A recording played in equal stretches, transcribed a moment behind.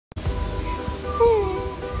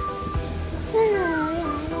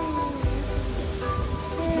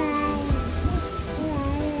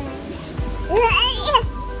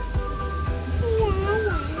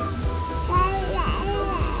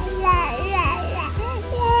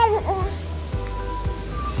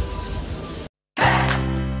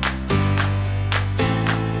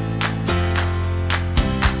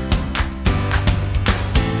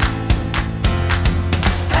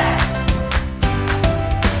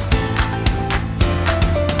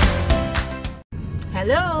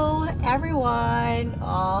everyone!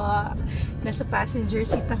 Oh, nasa passenger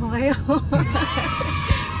seat ako ngayon.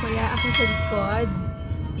 Wala ako sa likod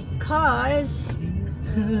because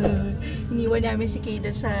iniwan namin si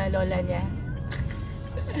Jade sa lola niya.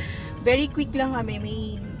 Very quick lang kami.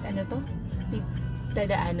 May ano to? May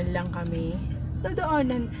dadaanan lang kami.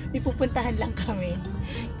 Dadaanan. May pupuntahan lang kami.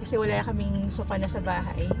 Kasi wala kaming sofa na sa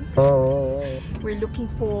bahay. We're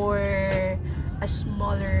looking for a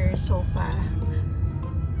smaller sofa.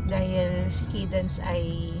 Dahil si Cadence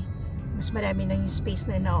ay mas marami na yung space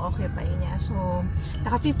na na-occupy niya. So,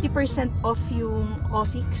 naka 50% off yung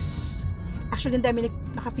Office. Actually, ang dami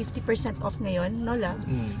naka 50% off ngayon, no love?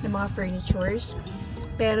 Ng mga furnitures.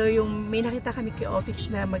 Pero yung may nakita kami kay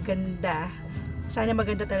Office na maganda. Sana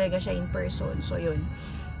maganda talaga siya in person. So, yun.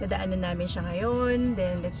 Nadaanan namin siya ngayon.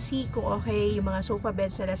 Then, let's see kung okay yung mga sofa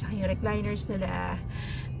beds nila sa yung recliners nila.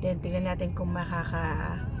 Then, tingnan natin kung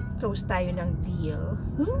close tayo ng deal.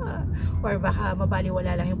 Or baka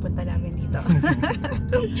mabaliwala lang yung punta namin dito.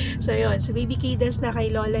 So yun, so baby Cadence na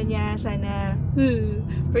kay lola niya, sana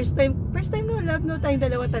first time no love, no tayong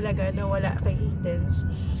dalawa talaga na wala kay Cadence.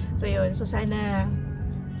 So yun, so sana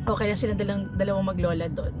okay na silang dalawang maglola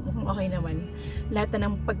doon. Mukhang okay naman. Lahat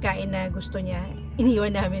na ng pagkain na gusto niya,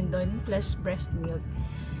 iniwan namin doon, plus breast milk.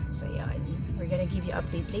 So yun, we're gonna give you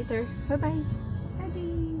update later. Bye bye.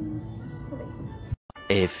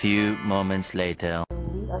 A few moments later.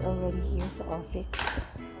 We are already here sa Office.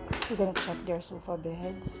 We're gonna check their sofa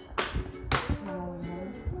beds.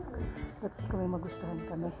 Let's see kung may magustuhan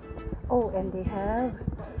kami. Oh, and they have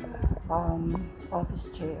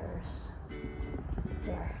office chairs.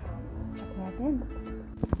 There. Check natin.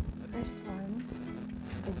 First one.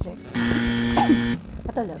 Reject.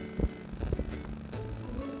 Ito lang.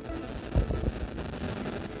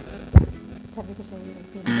 Sabi ko sa'yo,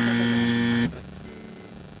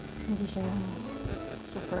 hindi siya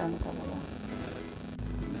super ano talaga.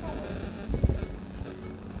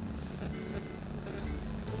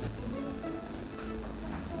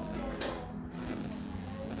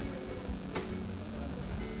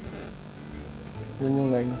 Yun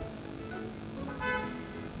yung line.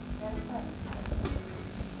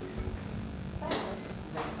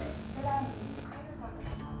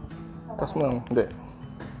 Tas mo lang, hindi.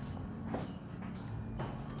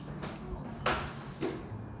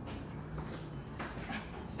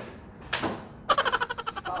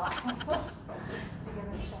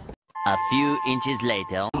 A few inches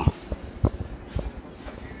later.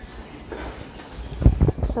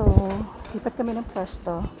 So, lipat kami ng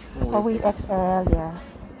pwesto. Oh, wait, XL, yeah.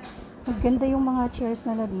 Maganda yung mga chairs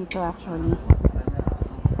nila dito actually.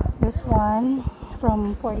 This one,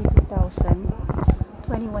 from 42,000,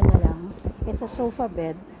 21 na lang. It's a sofa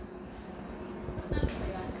bed.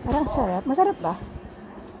 Parang sarap. Masarap ba?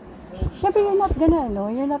 Siyempre, you're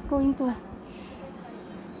not going to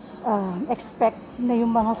expect na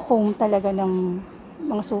yung mga foam talaga ng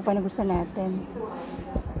mga sofa na gusto natin.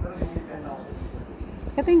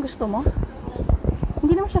 Ito yung gusto mo?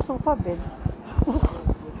 Hindi naman siya sofa bed.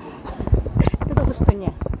 Ito ba gusto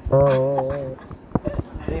niya?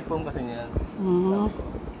 May foam kasi niya.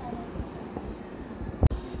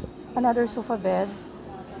 Another sofa bed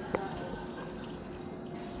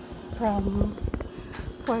from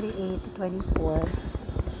 48 to 24.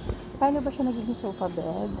 Paano ba siya nagiging sofa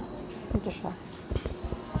bed? Ito siya.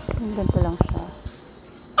 Yung ganito lang siya.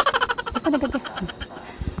 Kasi nagaganda.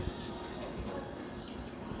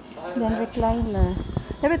 Then recliner.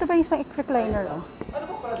 Dapat ito pa yung isang recliner, oh.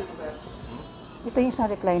 Ito yung isang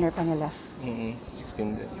recliner pa nila.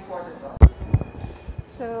 16 din.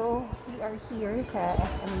 So, we are here sa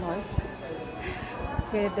SM North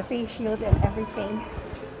with the face shield and everything.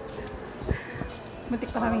 Muntik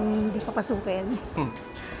pa kaming hindi papasukin.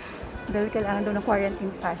 Dahil kailangan daw ng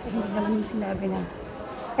quarantine pass. Hindi naman yung sinabi na,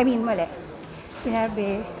 mali.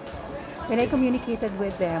 Sinabi, when I communicated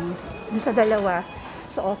with them, yung sa dalawa,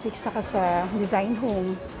 sa Office saka sa design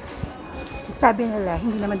home, sabi nila,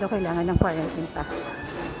 hindi naman daw kailangan ng quarantine pass.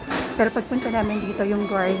 Pero pagpunta namin dito,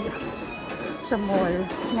 yung guard sa mall,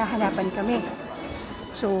 nahanapan kami.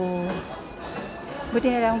 So,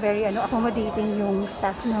 buti na lang very accommodating yung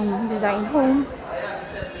staff ng design home.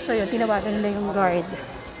 So yun, tinawagan nila yung guard.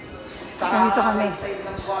 Nandito kami.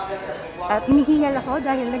 At hinihingal ako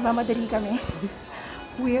dahil nagmamadali kami.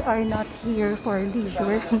 We are not here for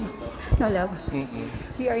leisure. No, love?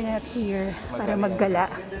 We are not here para maggala.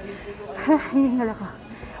 Hinihingal ako.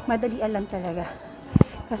 Madalian lang talaga.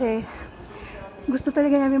 Kasi gusto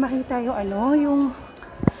talaga namin makita yung yung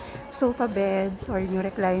sofa beds or yung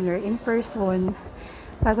recliner in person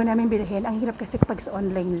bago namin bilhin. Ang hirap kasi pag sa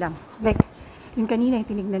online lang. Like, yung kanina yung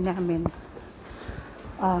tinignan namin.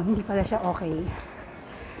 hindi pala siya okay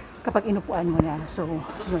kapag inupuan mo na. So,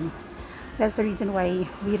 yun. That's the reason why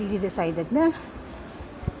we really decided na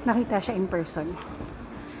nakita siya in person.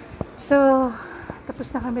 So, tapos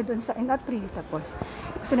na kami dun sa, not really tapos.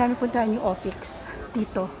 Gusto namin puntahan yung Office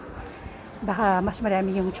dito. Baka mas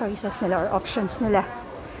marami yung choices nila or options nila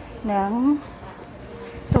ng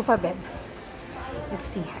sofa bed. Let's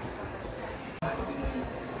see.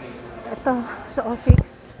 Ito, sa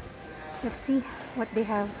Office. Let's see what they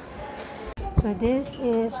have. So, this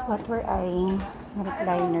is what we're eyeing.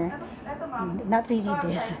 Recliner. Not really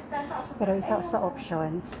this. Pero isa sa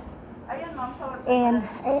options. And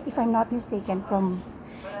if I'm not mistaken, from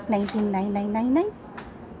 19,999,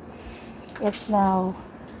 it's now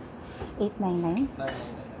 899.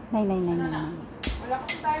 9,999.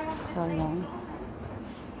 So yan.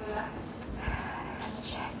 Let's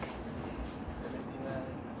check.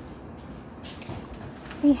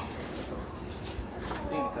 See.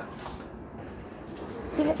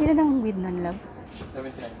 Ilan ang width nun, love?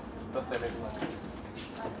 79. Tapos 71.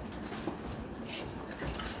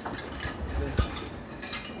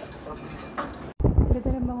 Ganda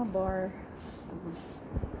ng mga bar.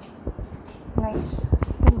 Nice.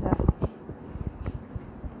 Ganda.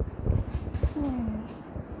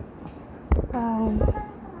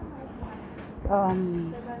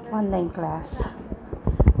 Online class.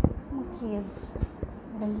 Mga kids.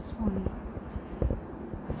 And this one.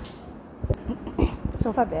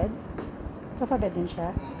 Sofa bed. Sofa bed din siya.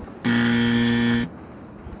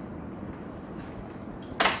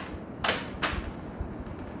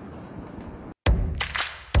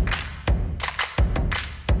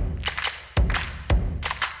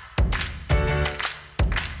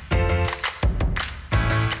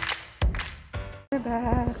 We're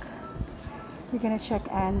back. We're gonna check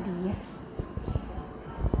Andy.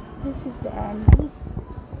 This is the Andy.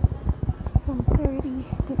 From 30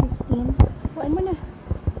 to 15. Kuhaan mo na.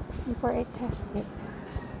 Before I test it.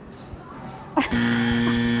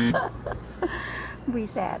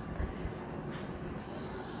 Reset.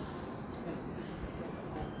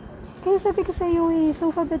 Kaya sabi ko sa'yo eh,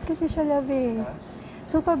 sofa bed kasi siya, love eh.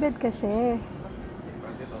 Sofa bed kasi.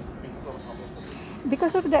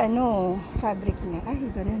 Because of the fabric niya. Ay,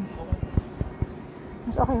 ganun.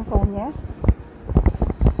 Mas okay yung phone niya.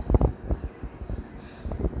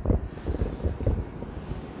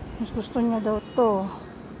 Mas gusto niya daw to.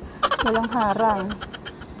 Walang harang.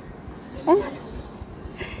 And,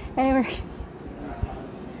 anyway.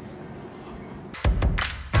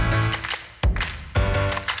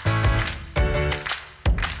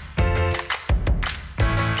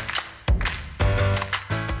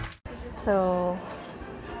 So,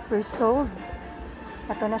 we're sold.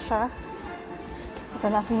 Ito na siya. Ito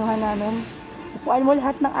na ang kinuha namin. Upuan mo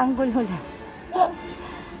lahat ng angle mo lang.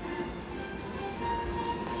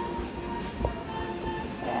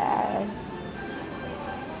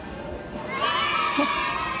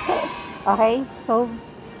 Okay, so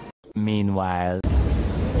Meanwhile.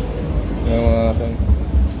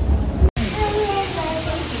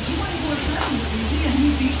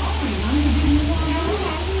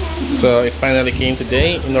 So, it finally came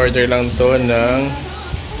today. In-order lang to ng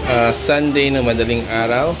Sunday na madaling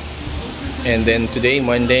araw. And then today,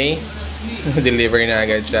 Monday, deliver na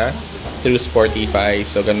agad siya through Sportify.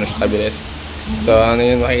 So, ganun siya kabilis. So, ano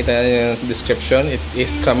yung makita niyo sa description? It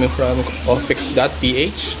is coming from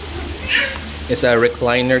office.ph. It's a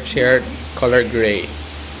recliner chair, color gray.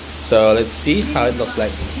 So, let's see how it looks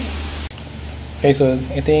like. Okay, so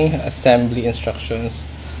ito yung assembly instructions.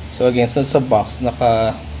 So, again, sa box,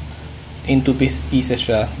 naka in two pieces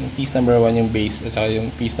siya. Yung piece number 1 yung base at saka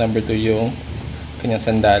yung piece number 2 yung kanyang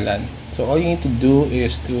sandalan. So all you need to do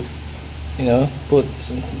is to put,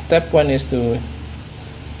 step 1 is to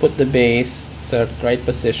put the base sa right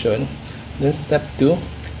position. Then step 2,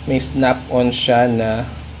 may snap on siya na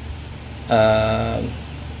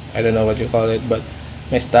I don't know what you call it, but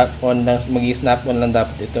may snap on lang, magi-snap on lang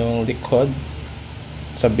dapat itong likod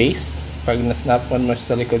sa base. Pag na-snap on mo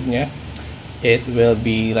sa likod niya, it will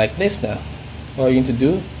be like this na. All you need to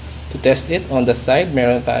do to test it on the side,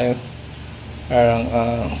 meron tayong parang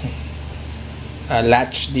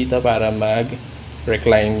latch dito para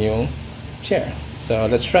mag-recline yung chair. So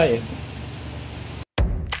let's try it.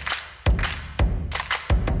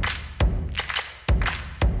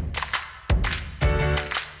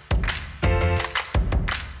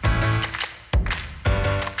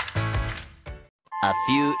 A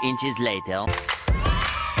few inches later.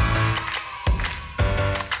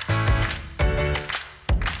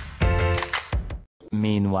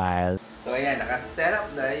 Meanwhile. So ayan, naka-set up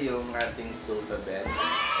na yung ating sofa bed.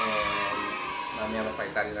 And Mamaya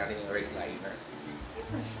mapakita rin natin yung recliner.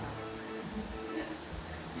 Ito siya.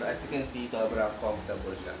 So as you can see, sobrang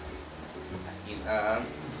comfortable siya. As in,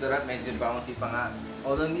 sarap, medyo bouncy pa nga.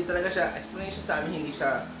 Although hindi talaga siya, explanation sa amin, hindi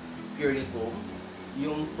siya purely foam.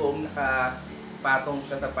 Yung foam nakapatong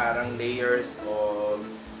siya sa parang layers o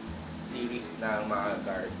series ng mga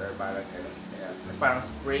garter, parang gano'n. Tapos parang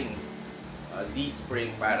spring,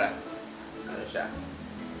 Z-spring para ano siya,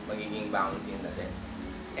 magiging bouncy na din.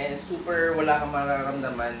 And super, wala kang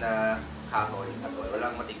mararamdaman na kahoy at all.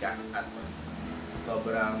 Walang matigas at all.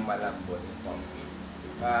 Sobrang malambot yung comfy.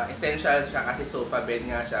 Essential siya kasi sofa bed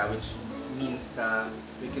nga siya, which means na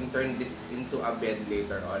we can turn this into a bed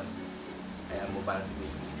later on. Ayan mo ba si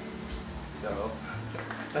baby. So,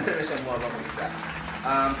 ano na siya mo mag-isa.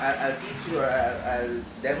 I'll teach you or I'll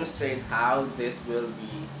demonstrate how this will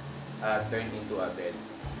be turned into a bed.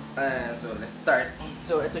 So, let's start.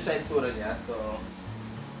 So, ito siya yung tsura niya. So,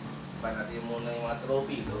 natin muna yung mga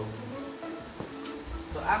trophy ito.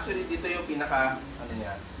 So actually dito yung pinaka ano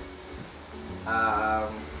niya,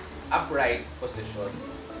 upright position.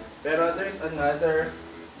 Pero there's another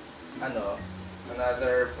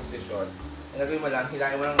position. Ang gagawin mo lang,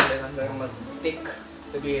 hilahin mo lang ulit hanggang mag-tick.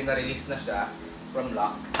 Sabihin na release na siya from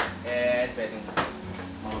lock. And pwedeng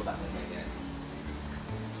mamabak ng ganyan.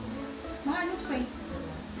 Mga anong size ito?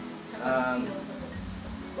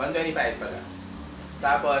 125 pala.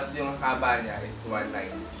 Tapos, yung haba niya is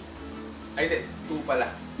 190. Ay, hindi. 2 pala.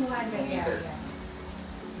 200 meters. yeah.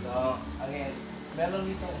 So, again, meron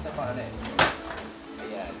dito isa pang ano eh.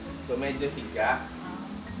 Ayan. So, medyo higa.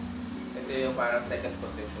 Ito yung parang second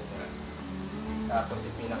position niya. Tapos,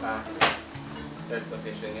 yung pinaka third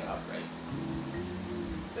position yung upright.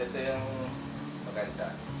 So, ito yung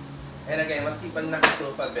maganda. And again, maski pag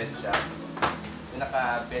naka-sofa bed siya, yung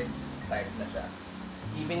naka-bed type na siya.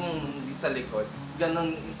 Even yung dito sa likod,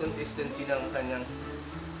 ganun yung consistency ng kanyang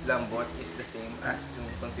lambot is the same as yung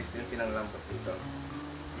consistency ng lambot dito.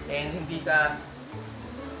 And hindi ka,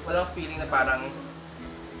 walang feeling na parang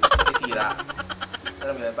sisira.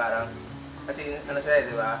 Alam mo yun, parang, kasi ano siya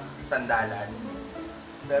di ba, sandalan.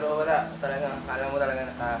 Pero wala, talaga, akala mo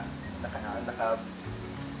talaga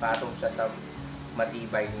nakapatong siya sa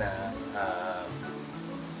matibay na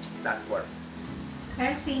platform.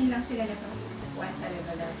 Pero same lang sila na ito. One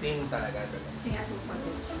talaga lang. Same talaga ito. Kasi nga sofa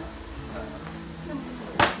bed siya. Ano mo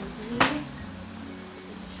sasabi?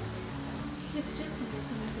 She's just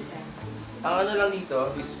listening to that. Ang ano lang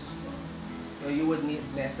dito is you would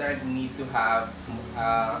necessarily need to have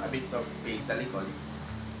a bit of space sa likod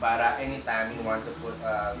para anytime you want to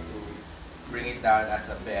bring it down as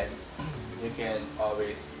a bed, you can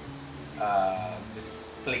always just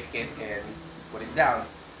click it and put it down.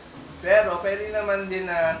 Pero pwede naman din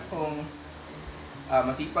na kung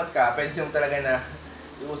masipag ka, pwede yung talaga na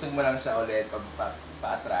iusog mo lang siya ulit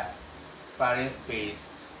paatras para yung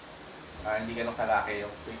space, hindi ganun kalaki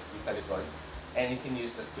yung space sa likod, and you can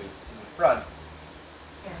use the space in front.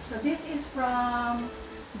 Yeah, so this is from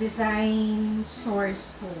Design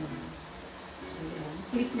Source Home. So yun,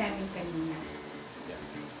 clip namin kanina.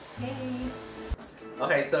 Okay.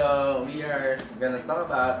 Okay, so we are gonna talk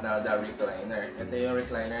about now the recliner. Ito yung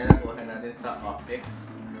recliner na nakuha natin sa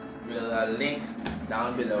Optics. We'll link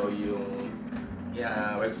down below yung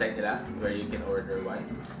website nila where you can order one.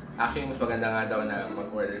 Actually, mas maganda nga daw na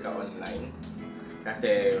mag-order ka online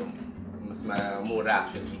kasi mas mura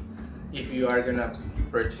actually. If you are gonna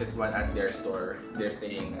purchase one at their store, they're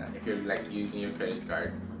saying if you're like using your credit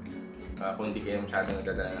card, kung hindi kayo masyadong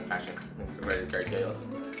nagdadala ng cash sa credit card kayo,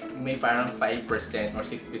 may parang 5% or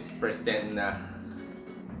 6% na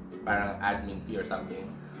parang admin fee or something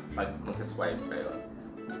pag mag-swipe kayo.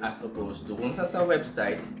 As opposed to kung sa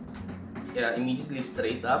website, immediately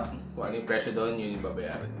straight up, kung ano yung presyo doon, yun yung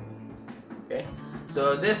babayaran. Okay?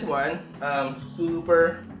 So this one,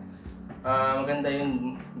 super maganda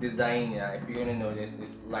yung design niya. If you're gonna notice,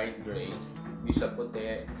 it's light gray. Hindi siya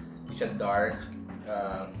puti, hindi siya dark.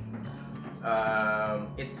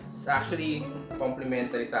 It's actually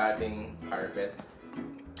complementary sa ating carpet.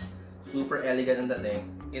 Super elegant ang dating.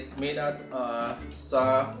 It's made out of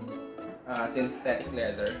soft synthetic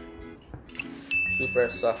leather. Super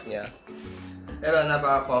soft niya. Pero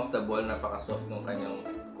napaka-comfortable, napaka-soft ng kanyang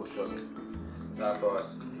cushion.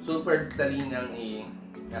 Tapos, super dali niyang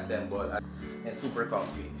i-assemble and super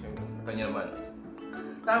comfy. Kanya naman.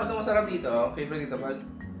 Tapos, ang masarap dito, favorite dito,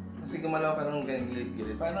 kasi gumalaw ka ng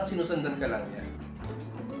gilid-gilid, parang sinusundan ka lang niya.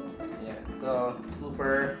 Yan. So,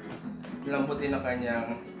 super lambot din ang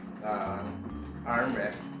kanyang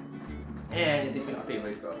armrest. And ito yung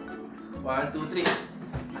pinaka-favorite ko. 1, 2, 3.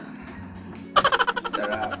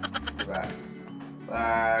 Sarap. Diba?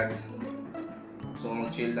 Pag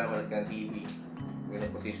mong chill lang, manood ka ng TV,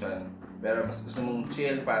 ganun position. Pero mas gusto mong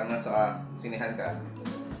chill, parang nasa sinehan ka,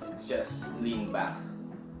 just lean back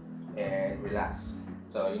and relax.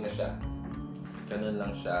 So, yun na siya. Ganun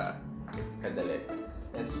lang siya kadali.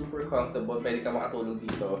 And super comfortable. Pwede ka makatulog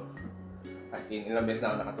dito. As in, ilang beses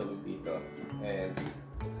na ako nakatulog dito. And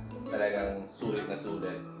talagang sulit na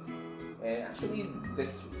sulit. And actually,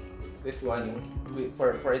 this one,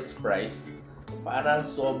 for its price, parang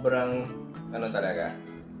sobrang, ano talaga?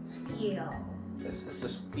 Steel. It's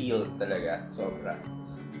a steal talaga, sobra.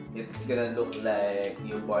 It's gonna look like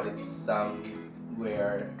you bought it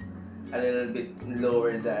somewhere a little bit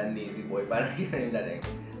lower than Lazy Boy. Parang yun na rin.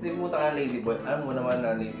 Kasi pumunta ka ng Lazy Boy, alam mo naman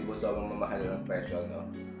na Lazy Boy sobrang mamahal ng presyo, no?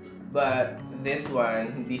 But this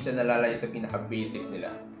one, hindi siya nalalayo sa pinaka-basic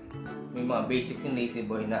nila. May mga basic yung Lazy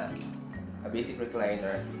Boy na a basic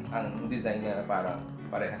recliner, ang design niya na parang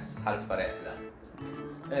parehas, halos parehas lang.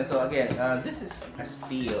 And so again, this is a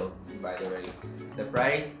steal, by the way. The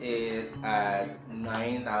price is at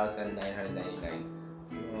 9,999.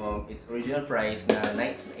 Its original price na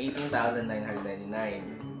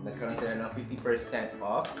 18,999. Nagkaroon sila ng 50%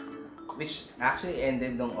 off, which actually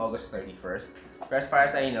ended on August 31st. But as far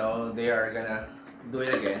as I know, they are gonna do it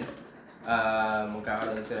again.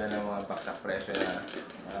 Magkakaroon sila ng mga baksak presyo na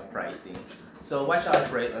pricing. So watch out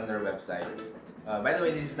for it on their website. By the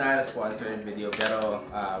way, this is not a sponsored video, pero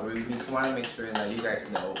we just want to make sure that you guys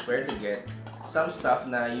know where to get some stuff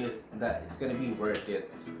that it's gonna be worth it.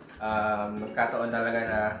 Nagkataon talaga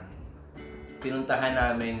na pinuntahan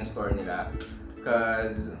namin yung store nila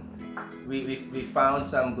because we found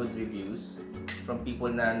some good reviews from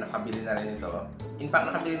people na nakabili na rin ito. In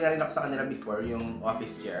fact, nakabili na rin ako sa kanila before, yung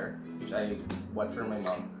office chair, which I bought for my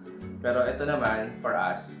mom. Pero ito naman, for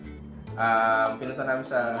us, pinunta namin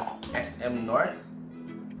sa SM North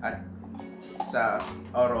at sa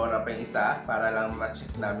Aurora pa yung isa para lang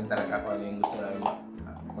ma-check namin talaga kung ano yung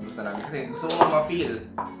gusto namin. Kasi gusto mo ma-feel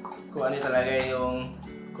kung ano talaga yung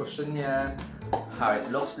cushion niya, how it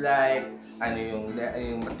looks like, ano yung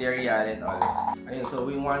material and all. Ayun, so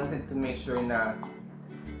we wanted to make sure na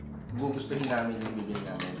gugustuhin namin yung bibili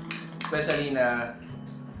namin. Especially na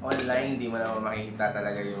online, hindi mo naman makikita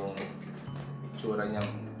talaga yung itsura niyang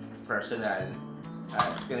personal.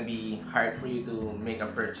 It's gonna be hard for you to make a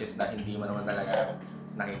purchase na hindi mo naman talaga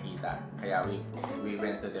nakikita. Kaya we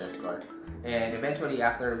went to their store. And eventually,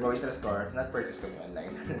 after going to the store, nag-purchase kami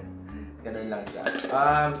online. Ganun lang siya.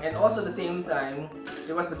 And also, the same time,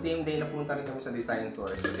 it was the same day na pumunta rin kami sa design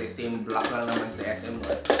stores. Kasi same block lang naman sa SM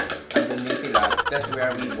North. Andun din sila. That's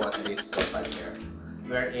where we bought this sofa chair.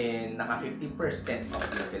 Wherein, naka 50% off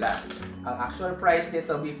na sila. Ang actual price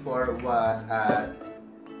nito before was at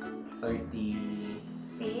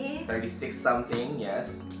 36 something,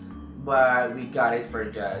 yes. But we got it for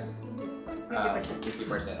just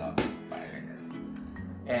 50% off.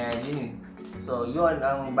 And yun. So yun,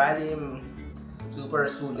 ang bali super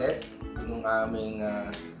sulit yung aming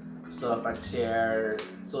sofa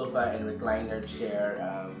and recliner chair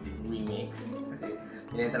remake. Kasi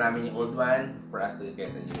binenta namin yung old one for us to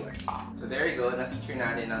get the new one. So there you go, na-feature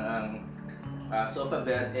natin ang sofa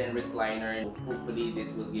bed and recliner. Hopefully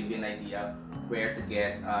this will give you an idea where to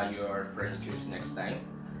get your furniture next time.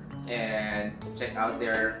 And check out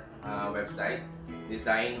their website,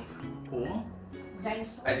 Design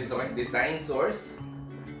Source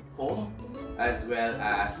Home, as well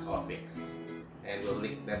as Office. And we'll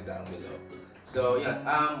link them down below. So yeah,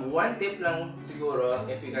 one tip lang siguro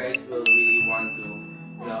if you guys will really want to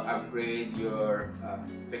upgrade your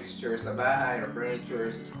fixtures sa bahay or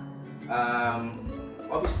furnitures.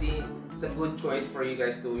 Obviously, it's a good choice for you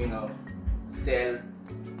guys to sell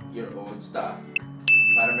your old stuff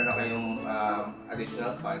para meron kayong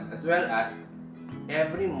additional fund, as well as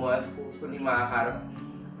every month hopefully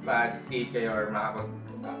makakapag-save kayo or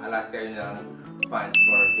makakapag-allot kayo ng funds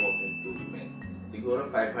for home improvement.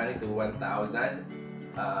 Siguro 500 to 1,000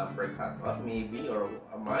 per cut-off maybe, or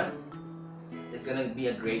a month. It's gonna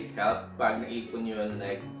be a great help pag naipon yun,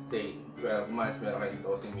 like say 12 months meron kayong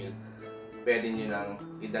 2,000 mil. Pwede nyo lang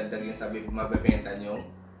idagdag yung sabi mabebenta yung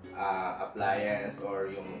appliance or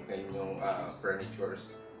yung kanyang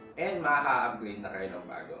furnitures, and makaka-upgrade na kayo ng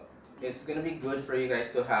bago. It's gonna be good for you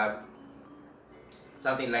guys to have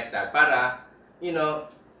something like that para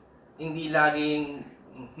hindi laging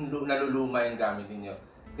naluluma yung gamit niyo.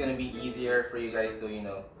 It's gonna be easier for you guys to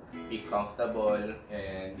be comfortable,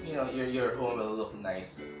 and your home will look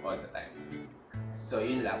nice all the time. So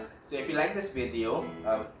yun lang. So if you like this video,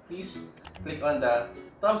 please click on the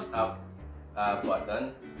thumbs up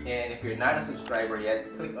button, and if you're not a subscriber yet,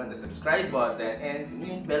 click on the subscribe button and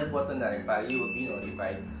yung bell button na rin para you will be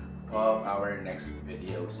notified of our next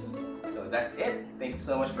videos. So that's it. Thank you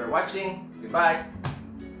so much for watching. Goodbye.